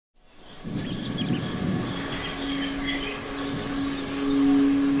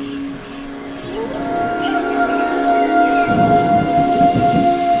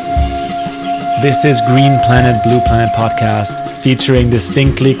This is Green Planet, Blue Planet podcast featuring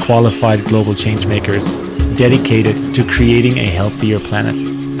distinctly qualified global change makers dedicated to creating a healthier planet.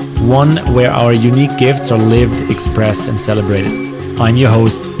 One where our unique gifts are lived, expressed, and celebrated. I'm your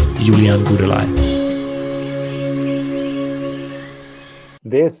host, Julian Gudelai.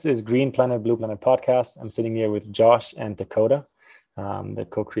 This is Green Planet, Blue Planet podcast. I'm sitting here with Josh and Dakota, the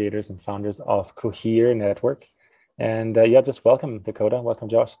co-creators and founders of Cohere Network. And just welcome, Dakota. Welcome,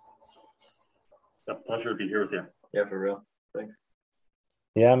 Josh. A pleasure to be here with you. Yeah, for real. Thanks.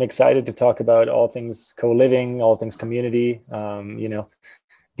 Yeah, I'm excited to talk about all things co-living, all things community,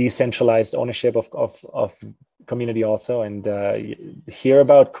 decentralized ownership of community also, and hear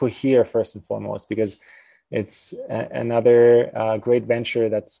about Cohere first and foremost, because it's another great venture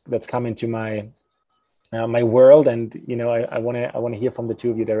that's come into my world, and I want to hear from the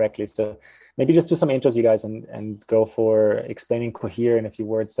two of you directly. So maybe just do some intros, you guys, and go for explaining Cohere in a few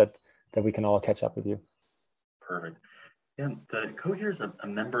words that we can all catch up with you. Perfect. Yeah, the Cohere is a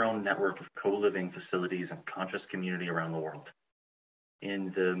member-owned network of co-living facilities and conscious community around the world.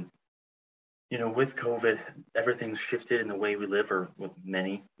 And with COVID, everything's shifted in the way we live, or with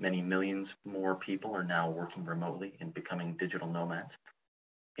many millions more people are now working remotely and becoming digital nomads.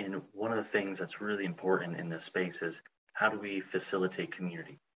 And one of the things that's really important in this space is, how do we facilitate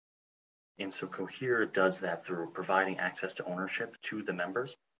community? And so Cohere does that through providing access to ownership to the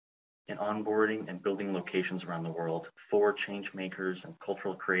members, and onboarding and building locations around the world for change makers and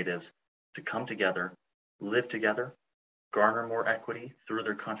cultural creatives to come together, live together, garner more equity through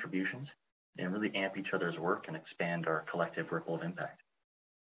their contributions, and really amp each other's work and expand our collective ripple of impact.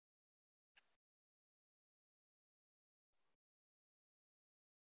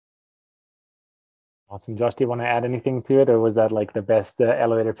 Awesome. Josh, do you want to add anything to it, or was that like the best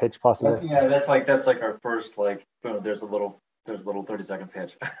elevator pitch possible? Yeah, that's like our first, there's a little 30-second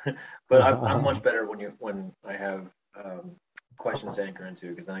pitch. But I'm much better when I have questions to anchor into,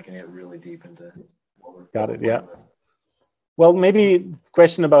 because then I can get really deep into what we're Got it. Yeah. Well, maybe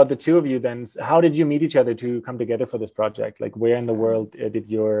question about the two of you then. How did you meet each other to come together for this project? Like, where in the world did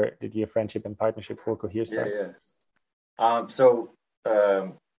your friendship and partnership for Cohere start?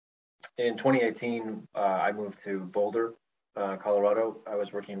 In 2018, I moved to Boulder, Colorado. I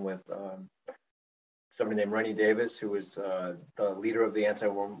was working with somebody named Rennie Davis, who was the leader of the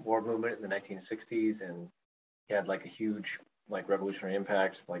anti-war movement in the 1960s, and he had like a huge revolutionary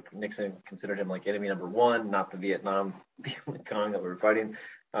impact. Like, Nixon considered him like enemy number one, not the Vietnam Vietcong that we were fighting.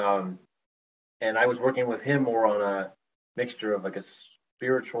 And I was working with him more on a mixture of like a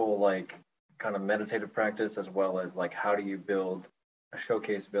spiritual, kind of meditative practice, as well as how do you build a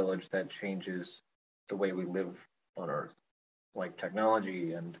showcase village that changes the way we live on Earth, like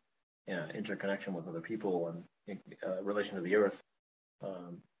technology and interconnection with other people and relation to the Earth.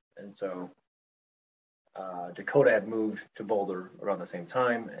 And so Dakota had moved to Boulder around the same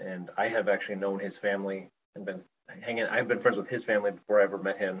time, and I have actually known his family and I've been friends with his family before I ever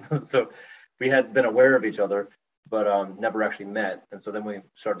met him. So we had been aware of each other, but never actually met. And so then we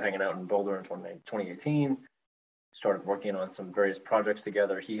started hanging out in Boulder in 2018. Started working on some various projects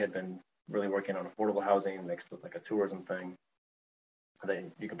together. He had been really working on affordable housing mixed with a tourism thing that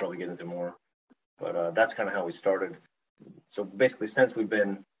you could probably get into more. But that's kind of how we started. So basically, since we've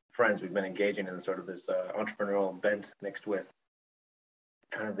been friends, we've been engaging in sort of this entrepreneurial bent mixed with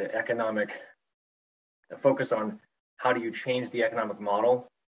kind of the economic focus on how do you change the economic model,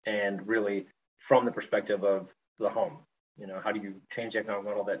 and really from the perspective of the home. How do you change the economic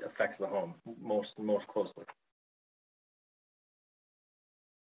model that affects the home most closely?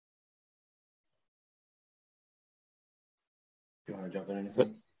 Do you want to jump in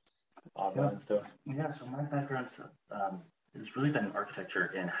anything? Online stuff? Yeah, so my background has really been in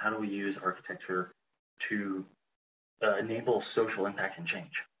architecture, and how do we use architecture to enable social impact and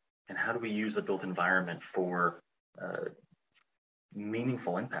change? And how do we use the built environment for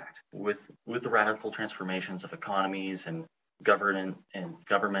meaningful impact with the radical transformations of economies and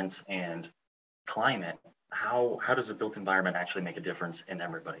governments and climate? How does a built environment actually make a difference in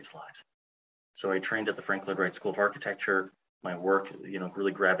everybody's lives? So I trained at the Frank Lloyd Wright School of Architecture. My work,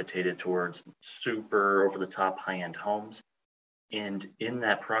 really gravitated towards super over-the-top high-end homes. And in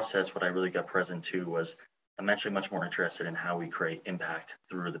that process, what I really got present to was, I'm actually much more interested in how we create impact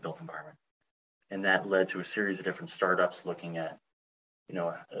through the built environment. And that led to a series of different startups looking at,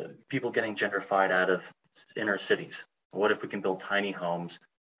 people getting gentrified out of inner cities. What if we can build tiny homes,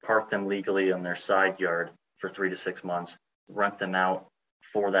 park them legally on their side yard for 3 to 6 months, rent them out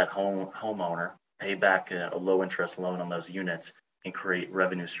for that homeowner, pay back a low interest loan on those units, and create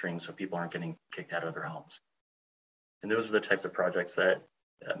revenue streams so people aren't getting kicked out of their homes. And those are the types of projects that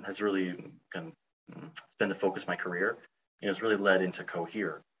has really it's been the focus of my career, and has really led into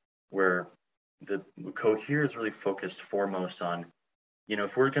Cohere, where the Cohere is really focused foremost on,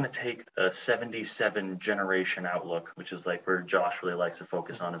 if we're going to take a 77 generation outlook, which is like where Josh really likes to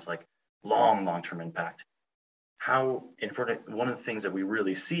focus on, is like long-term impact. One of the things that we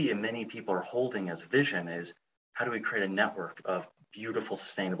really see and many people are holding as vision is, how do we create a network of beautiful,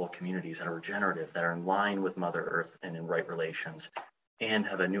 sustainable communities that are regenerative, that are in line with Mother Earth and in right relations, and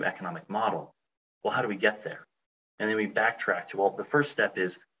have a new economic model? Well, how do we get there? And then we backtrack to, well, the first step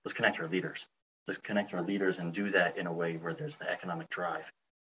is, let's connect our leaders. Let's connect our leaders and do that in a way where there's the economic drive.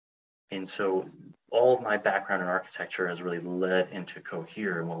 And so all of my background in architecture has really led into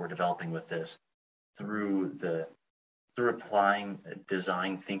Cohere and what we're developing with this through applying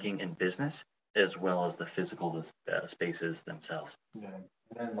design thinking in business, as well as the physical spaces themselves. Yeah.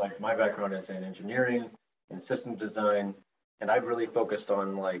 And then like my background is in engineering and system design, and I've really focused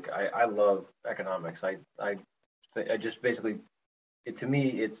on I love economics. I just basically, to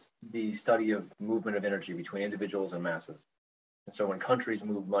me, it's the study of movement of energy between individuals and masses. And so when countries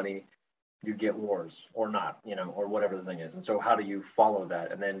move money, you get wars or not, or whatever the thing is. And so how do you follow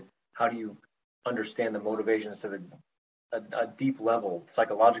that? And then how do you understand the motivations to a deep level,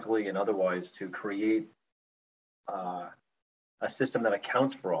 psychologically and otherwise, to create a system that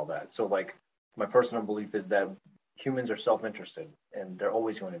accounts for all that? So my personal belief is that humans are self-interested, and they're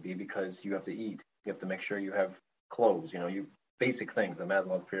always going to be, because you have to eat, you have to make sure you have clothes, you basic things, the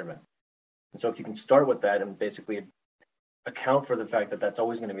Maslow's pyramid. And so if you can start with that and basically account for the fact that that's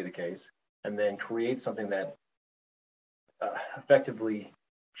always going to be the case, and then create something that effectively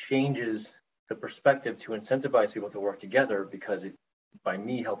changes the perspective to incentivize people to work together, because by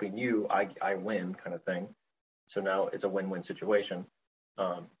me helping you, I win, kind of thing. So now it's a win-win situation.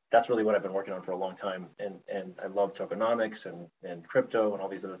 That's really what I've been working on for a long time, and I love tokenomics and crypto and all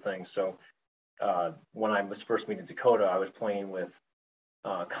these other things. So when I was first meeting Dakota, I was playing with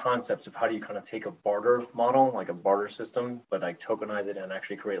concepts of how do you kind of take a barter model, like a barter system, but tokenize it and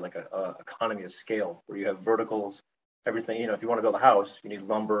actually create a economy of scale where you have verticals, everything. If you want to build a house, you need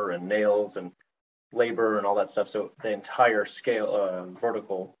lumber and nails and labor and all that stuff. So the entire scale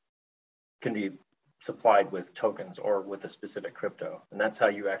vertical can be supplied with tokens or with a specific crypto. And that's how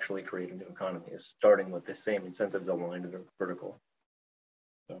you actually create a new economy, is starting with the same incentives aligned to the vertical.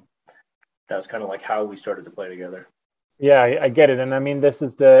 So that was kind of like how we started to play together. Yeah, I get it. And I mean, this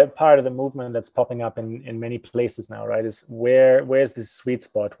is the part of the movement that's popping up in many places now, right? Is where's this sweet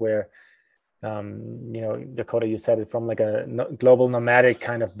spot where, Dakota, you said it, from a global nomadic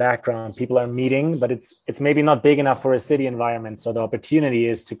kind of background, people are meeting, but it's maybe not big enough for a city environment. So the opportunity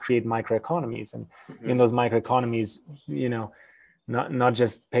is to create microeconomies, and in those microeconomies, not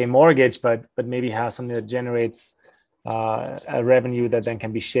just pay mortgage, but maybe have something that generates a revenue that then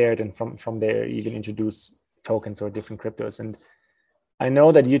can be shared, and from there even introduce tokens or different cryptos. And I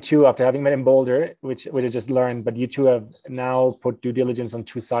know that you two, after having met in Boulder, which I just learned, but you two have now put due diligence on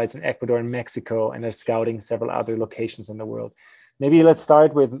 2 sites in Ecuador and Mexico, and are scouting several other locations in the world. Maybe let's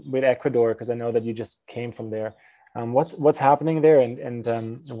start with Ecuador, because I know that you just came from there. What's happening there,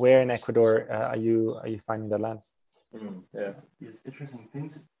 and where in Ecuador are you finding that land? Yeah, it's interesting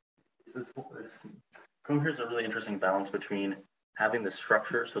things. Cohere is a really interesting balance between having the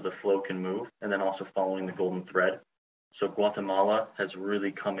structure so the flow can move, and then also following the golden thread. So Guatemala has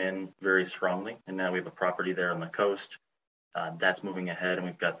really come in very strongly, and now we have a property there on the coast that's moving ahead, and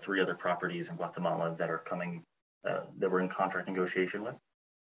we've got 3 other properties in Guatemala that are coming, that we're in contract negotiation with.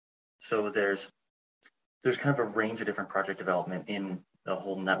 So there's kind of a range of different project development in a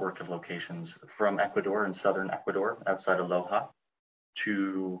whole network of locations, from Ecuador and southern Ecuador outside of Loja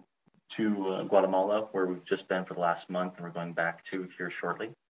to Guatemala, where we've just been for the last month, and we're going back to here shortly,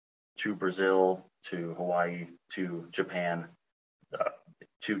 to Brazil, to Hawaii, to Japan,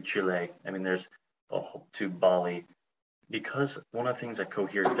 to Chile. I mean, there's to Bali, because one of the things that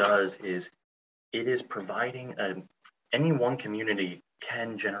Cohere does is it is providing any one community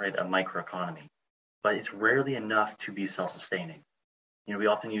can generate a microeconomy, but it's rarely enough to be self-sustaining. We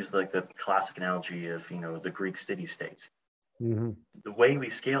often use the classic analogy of the Greek city-states. Mm-hmm. The way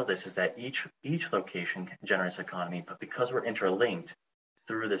we scale this is that each location generates economy, but because we're interlinked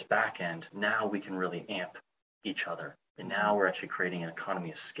through this back end, now we can really amp each other. And now we're actually creating an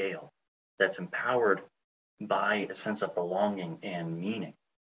economy of scale that's empowered by a sense of belonging and meaning.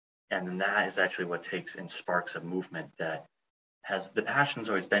 And that is actually what takes and sparks a movement that has, the passion's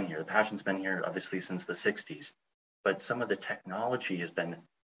always been here. The passion's been here obviously since the 60s, but some of the technology has been,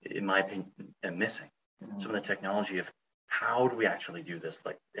 in my opinion, missing. Mm-hmm. Some of the technology of how do we actually do this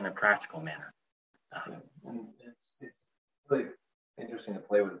in a practical manner? And it's really interesting to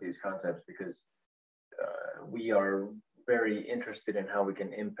play with these concepts because we are very interested in how we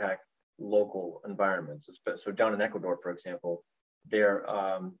can impact local environments. So down in Ecuador, for example, they're,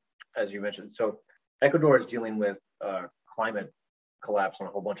 as you mentioned, so Ecuador is dealing with climate collapse on a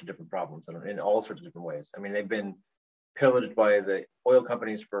whole bunch of different problems and in all sorts of different ways. I mean, they've been pillaged by the oil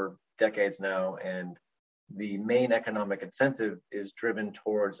companies for decades now, and the main economic incentive is driven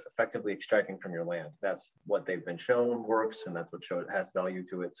towards effectively extracting from your land. That's what they've been shown works, and that's what has value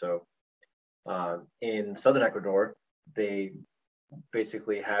to it. So in southern Ecuador, they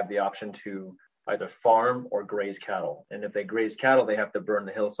basically have the option to either farm or graze cattle. And if they graze cattle, they have to burn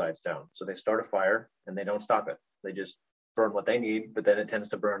the hillsides down. So they start a fire and they don't stop it. They just burn what they need, but then it tends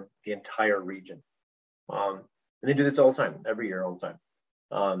to burn the entire region. And they do this all the time, every year, all the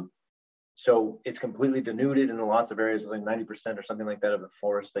time. So it's completely denuded in lots of areas. It's like 90% or something like that of the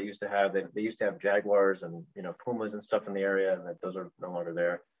forest they used to have. They used to have jaguars and pumas and stuff in the area, and those are no longer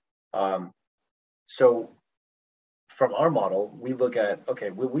there. So from our model, we look at, okay,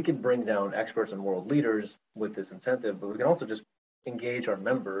 we can bring down experts and world leaders with this incentive, but we can also just engage our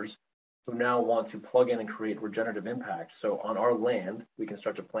members who now want to plug in and create regenerative impact. So on our land, we can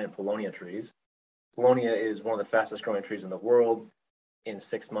start to plant Paulownia trees. Paulownia is one of the fastest growing trees in the world. In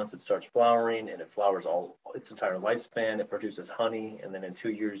 6 months, it starts flowering, and it flowers all its entire lifespan. It produces honey, and then in 2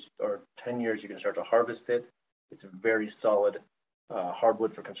 years or 10 years, you can start to harvest it. It's a very solid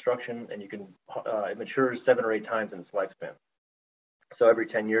hardwood for construction, and you can it matures 7 or 8 times in its lifespan. So every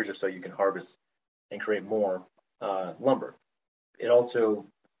 10 years or so, you can harvest and create more lumber. It also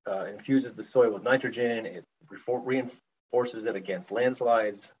infuses the soil with nitrogen. It reinforces it against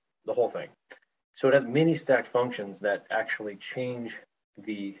landslides, the whole thing. So it has many stacked functions that actually change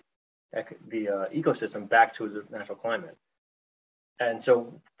the ecosystem back to the natural climate. And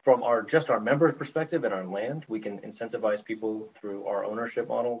so from our member perspective and our land, we can incentivize people through our ownership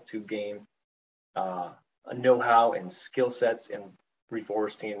model to gain a know-how and skill sets in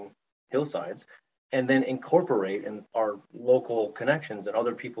reforesting hillsides, and then incorporate in our local connections and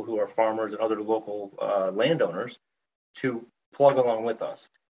other people who are farmers and other local landowners to plug along with us.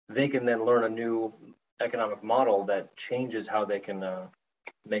 They can then learn a new economic model that changes how they can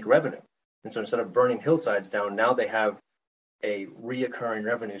make revenue. And so instead of burning hillsides down, now they have a reoccurring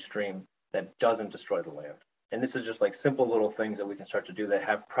revenue stream that doesn't destroy the land. And this is just like simple little things that we can start to do that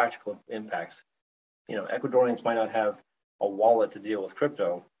have practical impacts. Ecuadorians might not have a wallet to deal with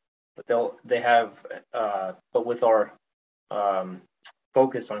crypto, but but with our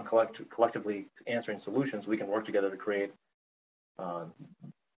focus on collectively answering solutions, we can work together to create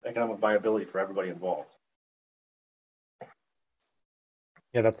economic viability for everybody involved.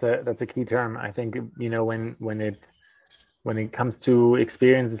 Yeah, that's a key term. I think when it comes to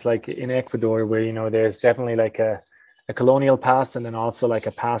experiences like in Ecuador, where there's definitely like a colonial past, and then also like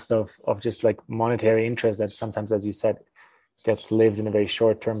a past of just like monetary interest that sometimes, as you said, gets lived in a very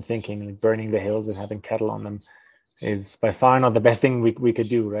short-term thinking. Like burning the hills and having cattle on them is by far not the best thing we could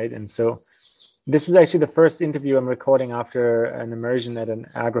do, right? And so this is actually the first interview I'm recording after an immersion at an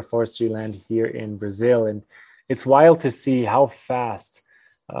agroforestry land here in Brazil. And it's wild to see how fast,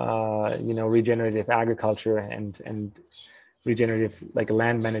 regenerative agriculture and regenerative like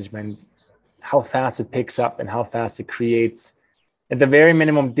land management, how fast it picks up and how fast it creates, at the very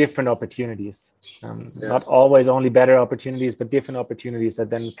minimum, different opportunities. Not always only better opportunities, but different opportunities that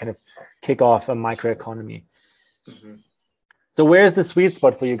then kind of kick off a microeconomy. Mm-hmm. So where's the sweet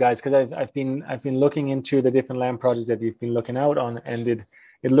spot for you guys? Because I've been looking into the different land projects that you've been looking out on, and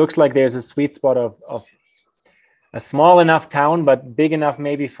it looks like there's a sweet spot of a small enough town, but big enough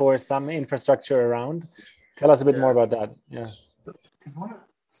maybe for some infrastructure around. Tell us a bit more about that. Yeah.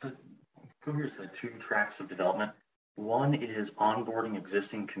 So here's the 2 tracks of development. One is onboarding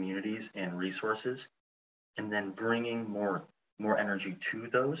existing communities and resources, and then bringing more energy to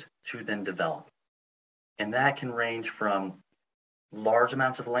those to then develop. And that can range from large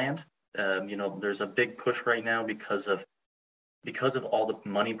amounts of land. There's a big push right now because of all the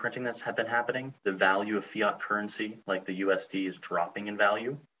money printing that's been happening. The value of fiat currency, like the USD, is dropping in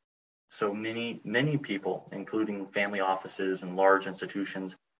value. So many people, including family offices and large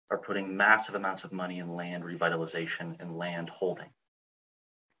institutions, are putting massive amounts of money in land revitalization and land holding.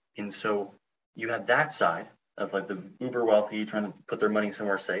 And so you have that side of like the uber wealthy trying to put their money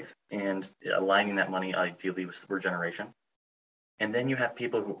somewhere safe and aligning that money ideally with regeneration. And then you have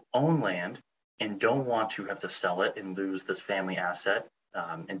people who own land and don't want to have to sell it and lose this family asset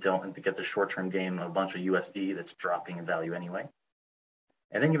and get the short-term gain of a bunch of USD that's dropping in value anyway.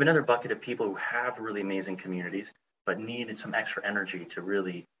 And then you have another bucket of people who have really amazing communities, but needed some extra energy to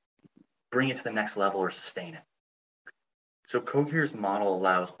really bring it to the next level or sustain it. So Cohere's model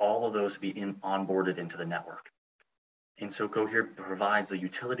allows all of those to be onboarded into the network. And so Cohere provides the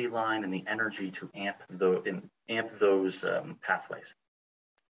utility line and the energy to amp those pathways.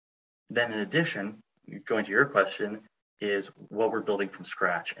 Then in addition, going to your question, is what we're building from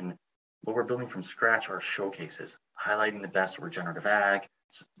scratch. And what we're building from scratch are showcases, highlighting the best regenerative ag,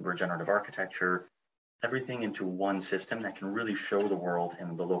 regenerative architecture, everything into one system that can really show the world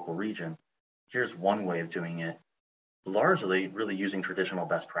and the local region. Here's one way of doing it, largely really using traditional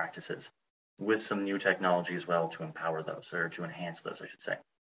best practices with some new technology as well to empower those, or to enhance those, I should say.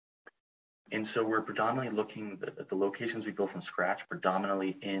 And so we're predominantly looking at the locations we build from scratch,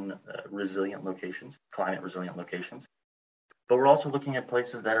 predominantly in resilient locations, climate resilient locations. But we're also looking at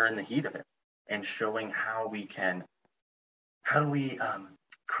places that are in the heat of it and showing how do we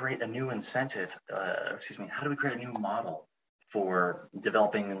create a new incentive, how do we create a new model for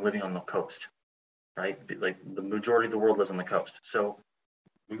developing and living on the coast, right? Like the majority of the world lives on the coast. So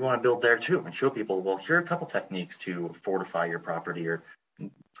we want to build there too and show people, well, here are a couple techniques to fortify your property or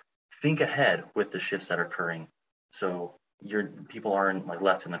think ahead with the shifts that are occurring. So your people aren't like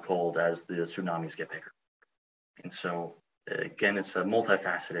left in the cold as the tsunamis get bigger. And so again, it's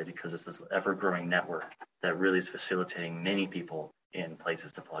multifaceted because it's this ever-growing network that really is facilitating many people in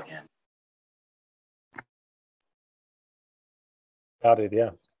places to plug in. Got it. Yeah.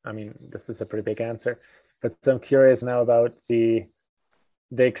 I mean, this is a pretty big answer, but so I'm curious now about the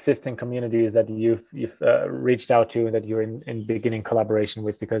existing communities that you've reached out to, that you're in beginning collaboration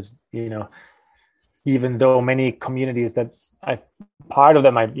with, because even though many communities that part of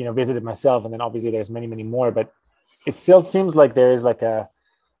them I visited myself, and then obviously there's many more, but it still seems like there is like a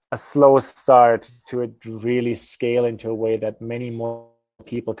slow start to it really scale into a way that many more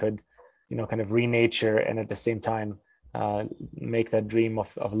people could kind of renature, and at the same time make that dream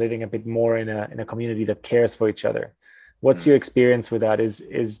of living a bit more in a community that cares for each other. What's your experience with that?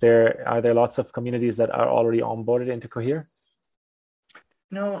 Are there lots of communities that are already onboarded into Cohere?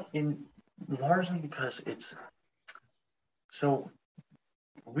 No, largely because so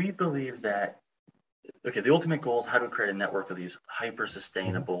we believe that, okay, the ultimate goal is how to create a network of these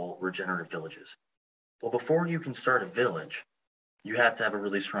hyper-sustainable regenerative villages. Well, before you can start a village, you have to have a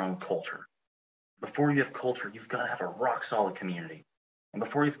really strong culture. Before you have culture, you've got to have a rock-solid community. And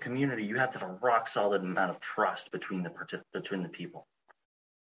before you have community, you have to have a rock-solid amount of trust between the people.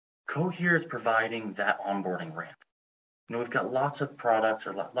 Cohere is providing that onboarding ramp. We've got lots of products,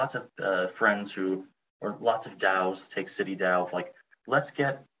 or lots of friends or lots of DAOs, take City DAO, like, let's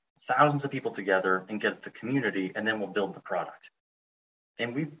get thousands of people together and get the community, and then we'll build the product.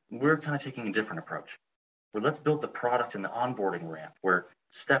 And we're kind of taking a different approach, where let's build the product and the onboarding ramp, where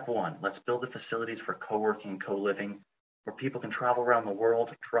step one, let's build the facilities for co-working, co-living, where people can travel around the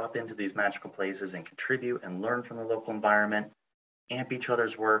world, drop into these magical places and contribute and learn from the local environment, amp each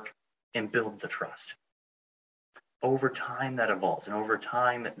other's work, and build the trust. Over time that evolves, and over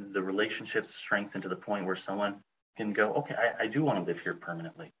time the relationships strengthen to the point where someone can go, okay, I do want to live here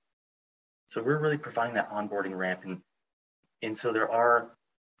permanently. So we're really providing that onboarding ramp, and so there are,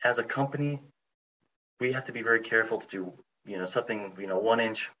 as a company, we have to be very careful to do something 1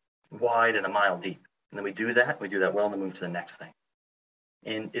 inch wide and a mile deep, and then we do that well, and then move to the next thing.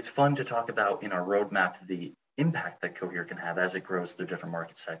 And it's fun to talk about in our roadmap the impact that Cohere can have as it grows through different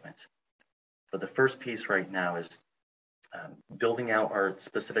market segments. But the first piece right now is building out our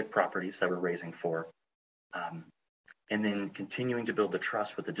specific properties that we're raising for, and then continuing to build the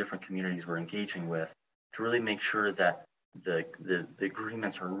trust with the different communities we're engaging with to really make sure that the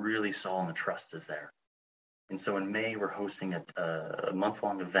agreements are really solid and the trust is there. And so in May, we're hosting a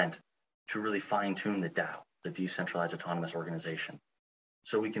month-long event to really fine-tune the DAO, the Decentralized Autonomous Organization.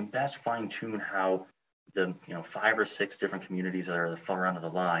 So we can best fine-tune how the 5 or 6 different communities that are the far end of the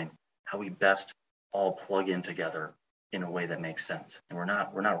line, how we best all plug in together in a way that makes sense. And we're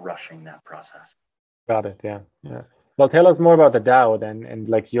not rushing that process. Got it. Yeah. Well, tell us more about the DAO then, and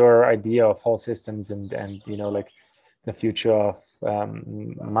like your idea of whole systems and like the future of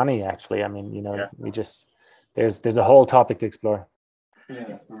money. Actually, I mean, we just there's a whole topic to explore.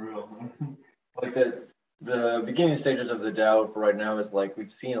 Yeah, for real. Like the beginning stages of the DAO for right now is like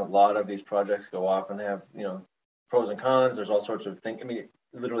we've seen a lot of these projects go off and they have pros and cons. There's all sorts of things. I mean,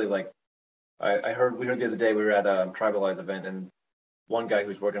 literally, like we heard the other day we were at a Tribalize event, and one guy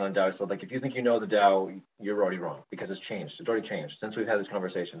who's working on DAO said, like, if you think you know the DAO, you're already wrong, because it's changed. It's already changed since we've had this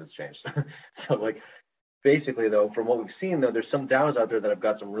conversation. It's changed. So like, basically though, from what we've seen though, there's some DAOs out there that have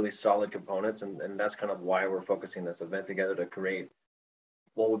got some really solid components, and that's kind of why we're focusing this event together to create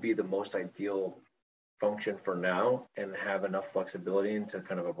what would be the most ideal function for now and have enough flexibility to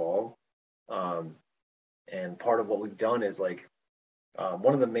kind of evolve. And part of what we've done is like,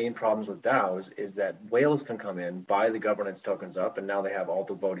 one of the main problems with DAOs is that whales can come in, buy the governance tokens up, and now they have all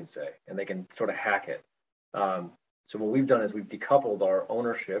the voting say, and they can sort of hack it. So what we've done is we've decoupled our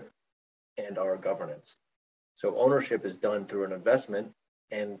ownership and our governance. So ownership is done through an investment,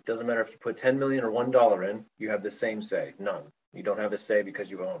 and it doesn't matter if you put 10 million or $1 in, you have the same say, none. You don't have a say because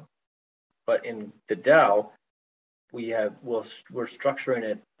you own. But in the DAO, we're structuring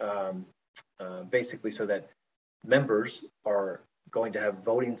it basically so that members are going to have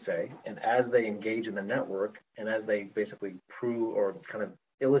voting say, and as they engage in the network, and as they basically prove or kind of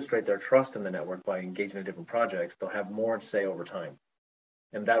illustrate their trust in the network by engaging in different projects, they'll have more say over time.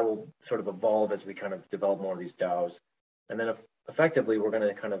 And that will sort of evolve as we kind of develop more of these DAOs. And then effectively, we're going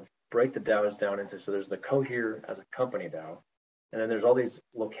to kind of break the DAOs down into, so there's the Cohere as a company DAO, and then there's all these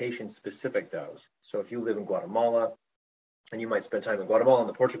location-specific DAOs. So if you live in Guatemala, and you might spend time in Guatemala in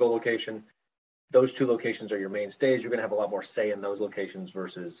the Portugal location, those two locations are your mainstays. You're going to have a lot more say in those locations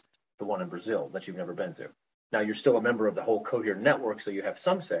versus the one in Brazil that you've never been to. Now, you're still a member of the whole Cohere network, so you have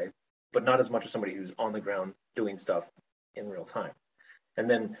some say, but not as much as somebody who's on the ground doing stuff in real time. And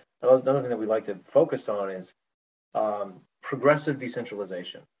then another thing that we like to focus on is progressive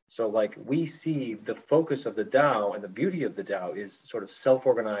decentralization. So like we see the focus of the DAO and the beauty of the DAO is sort of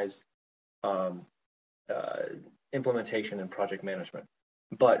self-organized implementation and project management.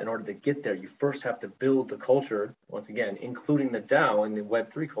 But in order to get there, you first have to build the culture, once again, including the DAO and the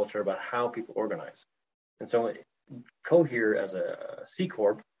Web3 culture about how people organize. And so Cohere as a C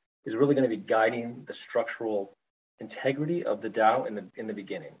Corp is really going to be guiding the structural integrity of the DAO in the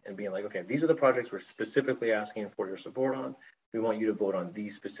beginning and being like, okay, these are the projects we're specifically asking for your support on. We want you to vote on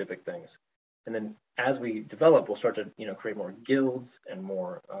these specific things. And then as we develop, we'll start to create more guilds and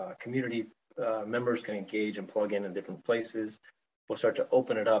more community members can engage and plug in different places. We'll start to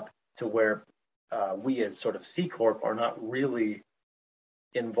open it up to where we as sort of C Corp are not really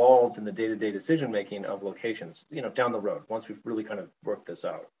involved in the day-to-day decision-making of locations, down the road, once we've really kind of worked this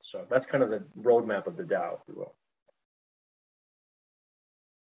out. So that's kind of the roadmap of the DAO, if we will.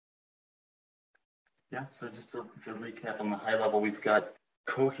 Yeah, so just to recap on the high level, we've got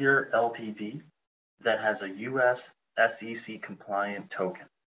Cohere Ltd that has a US SEC compliant token,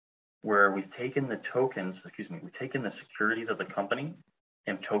 where we've taken the the securities of the company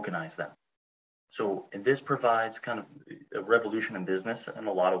and tokenized them. So this provides kind of a revolution in business in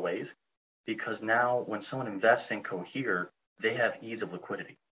a lot of ways, because now when someone invests in Cohere, they have ease of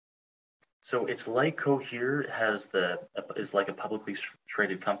liquidity. So it's like Cohere is like a publicly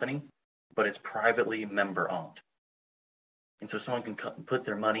traded company, but it's privately member owned. And so someone can put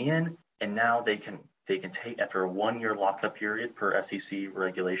their money in, and now they can take, after a 1-year lockup period per SEC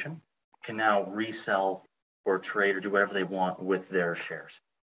regulation, can now resell or trade or do whatever they want with their shares.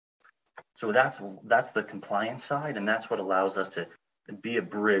 So that's the compliance side, and that's what allows us to be a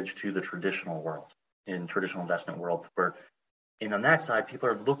bridge to the traditional world, in traditional investment world, and on that side, people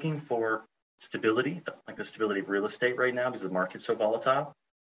are looking for stability, like the stability of real estate right now because the market's so volatile,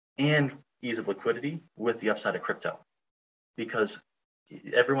 and ease of liquidity with the upside of crypto, because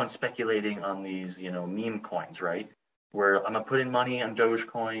everyone's speculating on these, meme coins, right? Where I'm gonna put in money on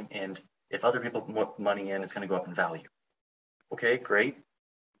Dogecoin, and if other people put money in, it's gonna go up in value. Okay, great,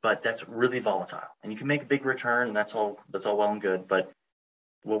 but that's really volatile, and you can make a big return, and that's all well and good. But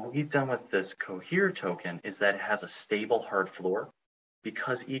what we've done with this Cohere token is that it has a stable hard floor,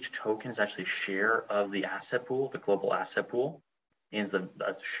 because each token is actually a share of the asset pool, the global asset pool, and is a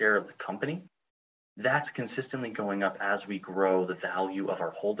share of the company. That's consistently going up as we grow the value of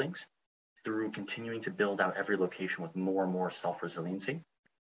our holdings through continuing to build out every location with more and more self-resiliency.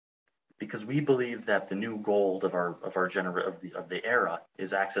 Because we believe that the new gold of the era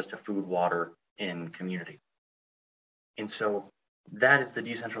is access to food, water, and community. And so that is the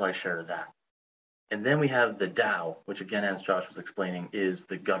decentralized share of that. And then we have the DAO, which again, as Josh was explaining, is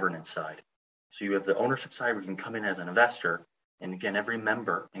the governance side. So you have the ownership side where you can come in as an investor. And again, every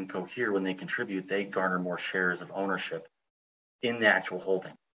member in Cohere, when they contribute, they garner more shares of ownership in the actual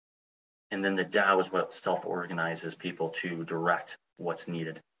holding. And then the DAO is what self-organizes people to direct what's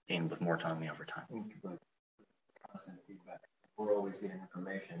needed and with more autonomy over time. Constant feedback. We're always getting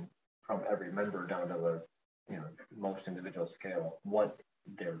information from every member down to the most individual scale, what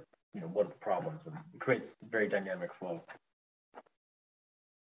are the problems, and it creates a very dynamic flow.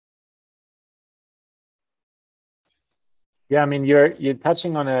 Yeah, I mean, you're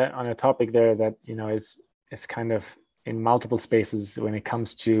touching on a topic there that is kind of in multiple spaces when it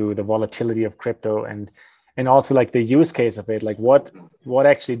comes to the volatility of crypto and also like the use case of it, like what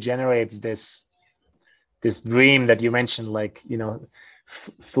actually generates this dream that you mentioned, like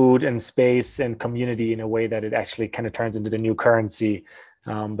food and space and community in a way that it actually kind of turns into the new currency.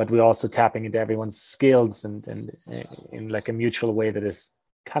 But we're also tapping into everyone's skills and in like a mutual way that is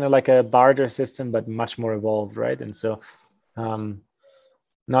kind of like a barter system, but much more evolved, right? And so,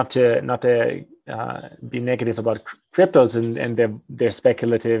 not to be negative about cryptos and their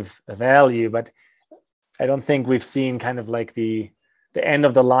speculative value, but I don't think we've seen kind of like the end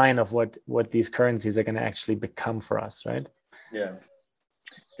of the line of what these currencies are going to actually become for us, right? Yeah.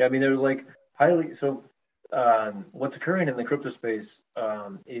 I mean, there's like what's occurring in the crypto space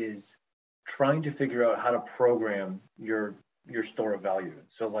is trying to figure out how to program your store of value.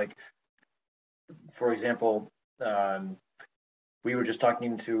 So, like, for example, we were just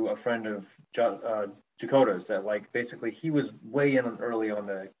talking to a friend of Dakota's that, like, basically he was way in early on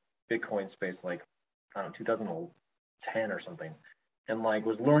the Bitcoin space, like, I don't know, 2010 or something, and like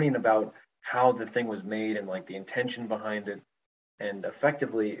was learning about how the thing was made and like the intention behind it. And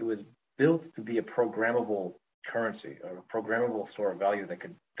effectively, it was built to be a programmable currency, or a programmable store of value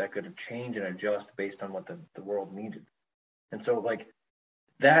that could change and adjust based on what the world needed. And so, like,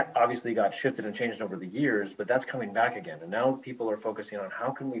 that obviously got shifted and changed over the years, but that's coming back again. And now people are focusing on how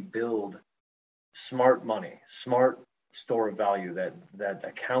can we build smart money, smart store of value that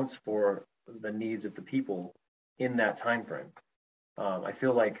accounts for the needs of the people in that time frame. I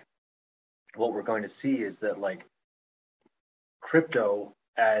feel like what we're going to see is that, like, crypto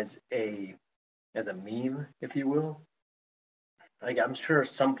as a meme, if you will. Like, I'm sure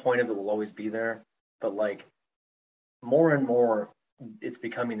some point of it will always be there, but like more and more it's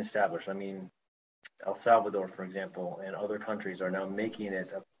becoming established. I mean, El Salvador, for example, and other countries are now making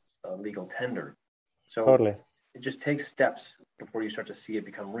it a legal tender. So Totally. it just takes steps before you start to see it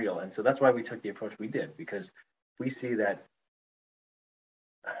become real. And so that's why we took the approach we did, because we see that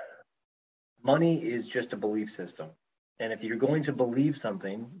money is just a belief system. And if you're going to believe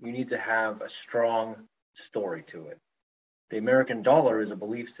something, you need to have a strong story to it. The American dollar is a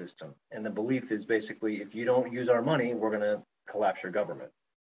belief system. And the belief is basically, if you don't use our money, we're going to collapse your government,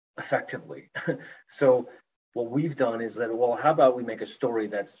 effectively. So what we've done is that, well, how about we make a story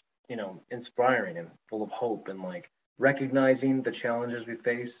that's, inspiring and full of hope, and like recognizing the challenges we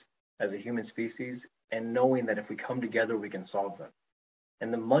face as a human species and knowing that if we come together, we can solve them.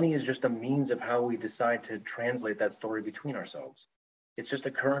 And the money is just a means of how we decide to translate that story between ourselves. It's just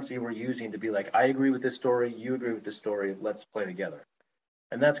a currency we're using to be like, I agree with this story, you agree with this story, let's play together.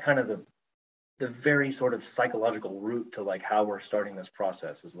 And that's kind of the very sort of psychological route to like how we're starting this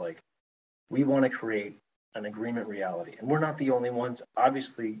process, is like, we want to create an agreement reality. And we're not the only ones.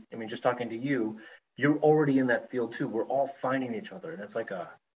 Obviously, I mean, just talking to you, you're already in that field too. We're all finding each other. And it's like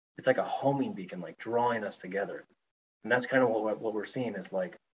a homing beacon, like drawing us together. And that's kind of what we're seeing is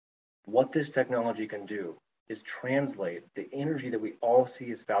like, what this technology can do is translate the energy that we all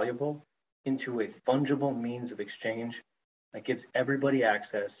see as valuable into a fungible means of exchange that gives everybody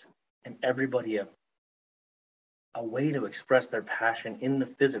access and everybody a way to express their passion in the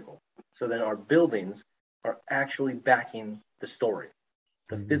physical. So then our buildings are actually backing the story.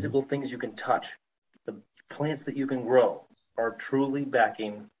 The physical things you can touch, the plants that you can grow are truly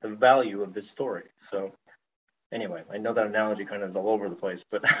backing the value of this story. So anyway, I know that analogy kind of is all over the place,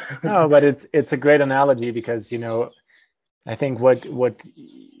 but no, but it's a great analogy, because I think what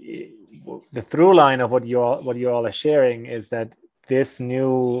the through line of what you all are sharing is that this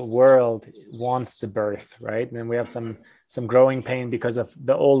new world wants to birth, right? And we have some growing pain because of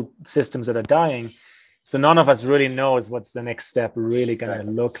the old systems that are dying. So none of us really knows what's the next step really going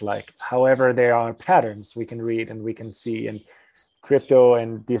to look like. However, there are patterns we can read and we can see, and crypto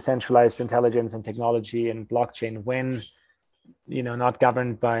and decentralized intelligence and technology and blockchain, when not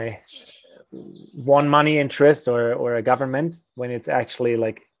governed by one money interest or a government, when it's actually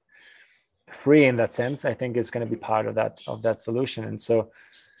like free in that sense, I think it's going to be part of that solution. And so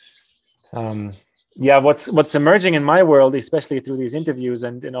what's emerging in my world, especially through these interviews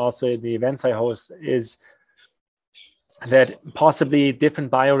and also the events I host, is that possibly different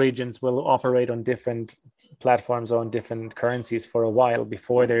bioregions will operate on different platforms or on different currencies for a while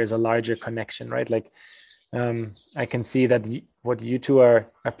before there is a larger connection, right? Like I can see that what you two are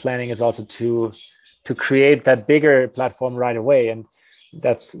planning is also to create that bigger platform right away, and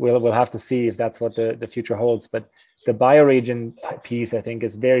that's we'll have to see if that's what the future holds. But the bioregion piece, I think,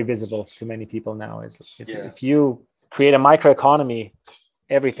 is very visible to many people now. If you create a microeconomy,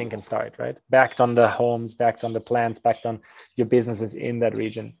 everything can start, right? Backed on the homes, backed on the plants, backed on your businesses in that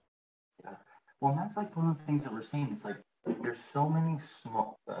region. Yeah. Well, and that's like one of the things that we're seeing. It's like there's so many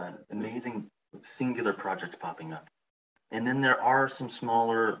small, amazing singular projects popping up. And then there are some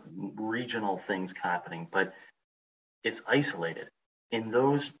smaller regional things happening, but it's isolated. in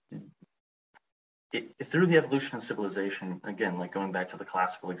those, through the evolution of civilization, again, like going back to the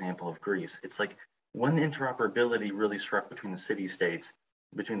classical example of Greece, it's like when the interoperability really struck between the city-states,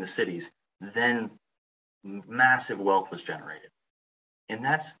 between the cities, then massive wealth was generated. And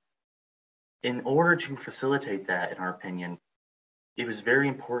that's, in order to facilitate that, in our opinion, it was very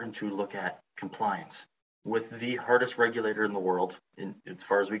important to look at compliance with the hardest regulator in the world, as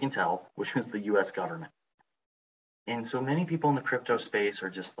far as we can tell, which is the US government. And so many people in the crypto space are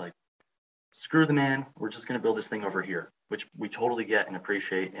just like, screw the man, we're just going to build this thing over here, which we totally get and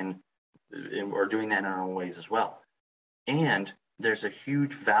appreciate, and are doing that in our own ways as well. And there's a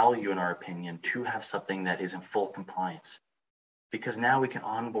huge value, in our opinion, to have something that is in full compliance, because now we can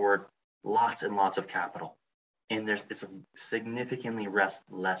onboard lots and lots of capital. And it's a significantly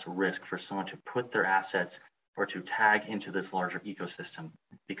less risk for someone to put their assets or to tag into this larger ecosystem,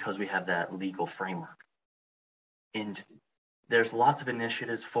 because we have that legal framework. And there's lots of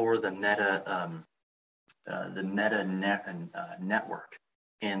initiatives for the Meta network.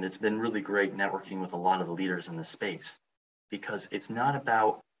 And it's been really great networking with a lot of the leaders in the space, because it's not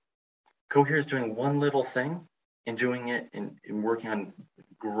about Cohere is doing one little thing and doing it and working on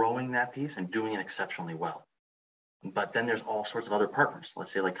growing that piece and doing it exceptionally well. But then there's all sorts of other partners,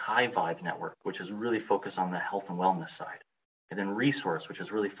 let's say like High Vibe Network, which is really focused on the health and wellness side. And then Resource, which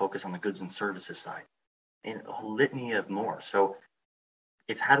is really focused on the goods and services side, and a litany of more. So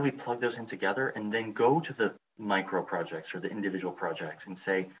it's how do we plug those in together and then go to the micro projects or the individual projects and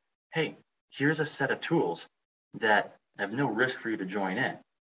say, hey, here's a set of tools that have no risk for you to join in.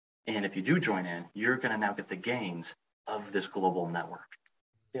 And if you do join in, you're going to now get the gains of this global network.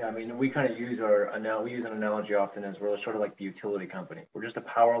 Yeah, I mean, we kind of use we use an analogy often as we're sort of like the utility company. We're just a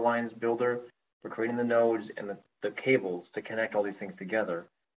power lines builder. We're creating the nodes and the cables to connect all these things together.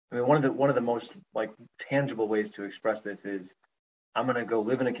 I mean, one of the most like tangible ways to express this is I'm going to go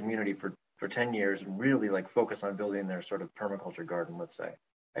live in a community for 10 years and really like focus on building their sort of permaculture garden, let's say.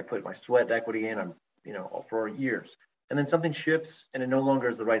 I put my sweat equity in, for years. And then something shifts and it no longer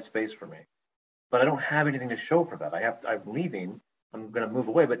is the right space for me. But I don't have anything to show for that. I'm leaving. I'm going to move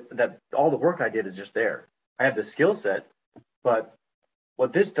away, but that all the work I did is just there. I have the skill set, but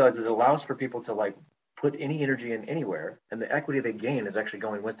what this does is allows for people to like put any energy in anywhere, and the equity they gain is actually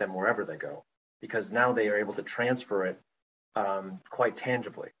going with them wherever they go, because now they are able to transfer it quite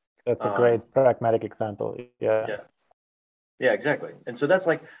tangibly. That's a great pragmatic example. Yeah, exactly. And so that's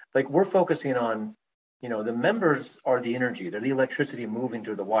like we're focusing on, the members are the energy, they're the electricity moving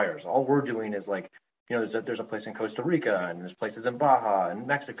through the wires. All we're doing is like, there's a place in Costa Rica and there's places in Baja and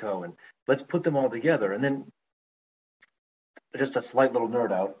Mexico, and let's put them all together. And then just a slight little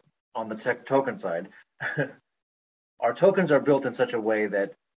nerd out on the tech token side, our tokens are built in such a way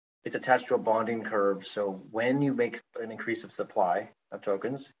that it's attached to a bonding curve. So when you make an increase of supply of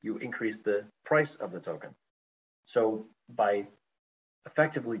tokens, you increase the price of the token. So by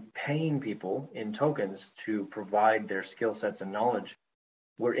effectively paying people in tokens to provide their skill sets and knowledge,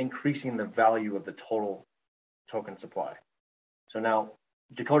 we're increasing the value of the total token supply. So now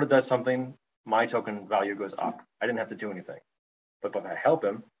Dakota does something, my token value goes up. I didn't have to do anything. But if I help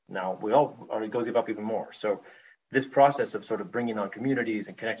him, now it goes up even more. So this process of sort of bringing on communities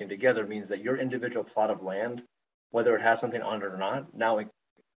and connecting together means that your individual plot of land, whether it has something on it or not,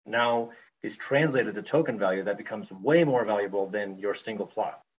 now is translated to token value that becomes way more valuable than your single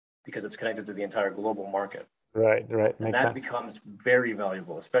plot, because it's connected to the entire global market. Right. And that becomes very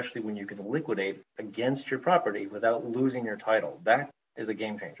valuable, especially when you can liquidate against your property without losing your title. That is a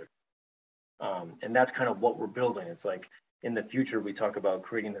game changer. And that's kind of what we're building. It's like in the future, we talk about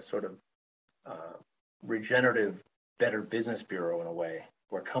creating this sort of regenerative, better business bureau in a way,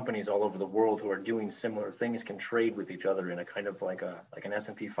 where companies all over the world who are doing similar things can trade with each other in a kind of like an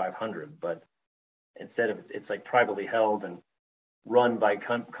S&P 500, but instead of it's like privately held and run by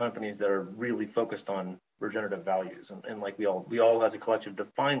companies that are really focused on regenerative values, and like we all as a collective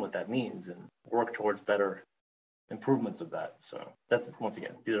define what that means and work towards better improvements of that. So that's, once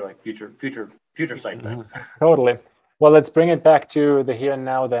again, these are like future sight things. Totally. Well, let's bring it back to the here and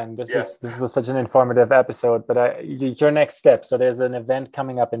now then. This was such an informative episode, but your next step. So there's an event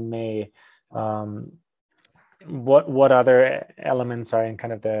coming up in May. What other elements are in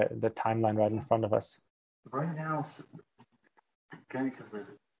kind of the timeline right in front of us? Right now, again, because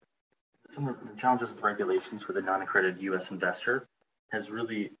some of the challenges with regulations for the non-accredited U.S. investor has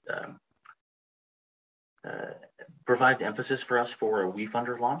really provided emphasis for us for a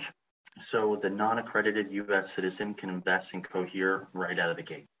WeFunder launch. So the non-accredited U.S. citizen can invest in Cohere right out of the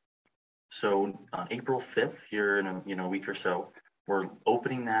gate. So on April 5th, here in a week or so, we're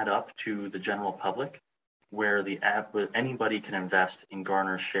opening that up to the general public. where anybody can invest in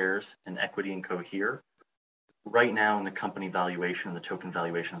Garner shares and equity in Cohere. Right now, in the company valuation, the token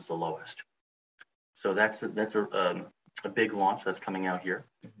valuation is the lowest. So that's a big launch that's coming out here.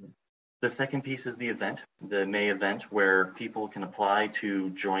 Mm-hmm. The second piece is the event, the May event, where people can apply to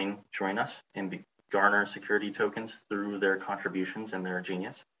join us and garner security tokens through their contributions and their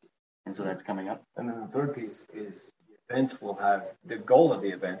Genius. And so that's coming up. And then the third piece is the event will have the goal of the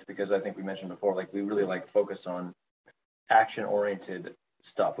event, because I think we mentioned before, like we really focus on action-oriented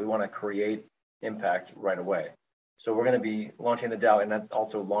stuff. We want to create impact right away. So we're going to be launching the DAO and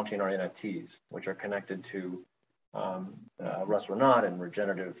also launching our NFTs, which are connected to Russ Renat and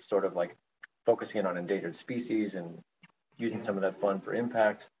regenerative, sort of like focusing on endangered species and using some of that fund for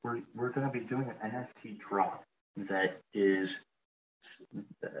impact. We're going to be doing an NFT drop that is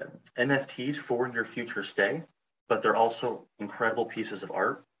NFTs for your future stay, but they're also incredible pieces of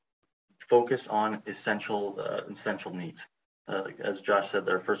art focused on essential needs. As Josh said,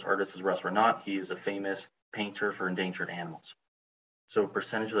 their first artist is Russ Renat. He is a famous painter for endangered animals. So a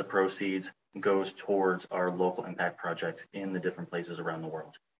percentage of the proceeds goes towards our local impact projects in the different places around the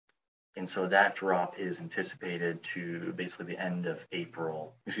world. And so that drop is anticipated to basically the end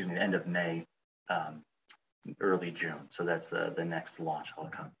of May, early June. So that's the next launch will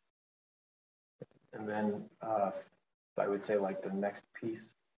come. And then I would say like the next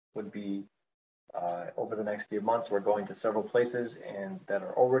piece would be over the next few months, we're going to several places and that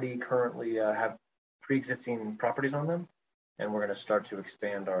are already currently have pre-existing properties on them. And we're going to start to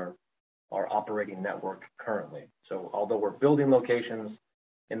expand our operating network currently. So although we're building locations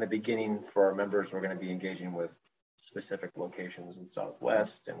in the beginning for our members, we're going to be engaging with specific locations in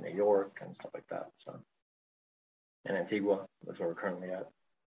Southwest and New York and stuff like that. So, and Antigua, that's where we're currently at.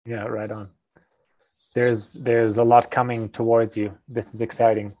 Yeah, right on. There's a lot coming towards you. This is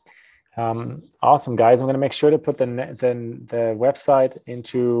exciting. Awesome, guys. I'm going to make sure to put the website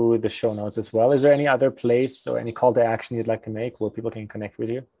into the show notes as well. Is there any other place or any call to action you'd like to make where people can connect with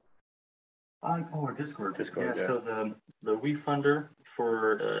you? Or Discord. Yeah. So the WeFunder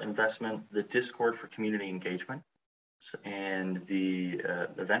for investment, the Discord for community engagement, and the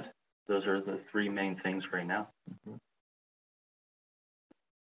event. Those are the three main things right now. Mm-hmm.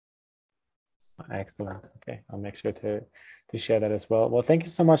 Excellent. Okay, I'll make sure to share that as well. Well, thank you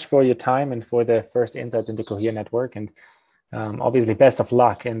so much for your time and for the first insights into Cohere Network, and obviously best of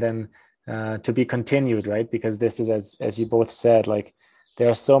luck, and then to be continued, right? Because this is, as you both said, like there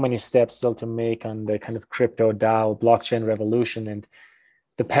are so many steps still to make on the kind of crypto DAO blockchain revolution, and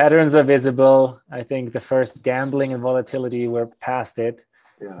the patterns are visible. I think the first gambling and volatility, we're past it.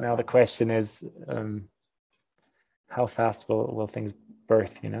 Yeah. Now the question is, how fast will things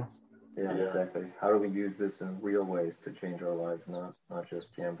birth, you know? Yeah, exactly. How do we use this in real ways to change our lives, not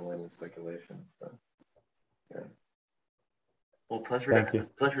just gambling and speculation? So, yeah. Well, pleasure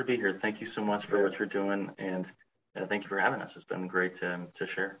to be here. Thank you so much for what you're doing, and thank you for having us. It's been great to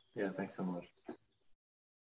share. Yeah, thanks so much.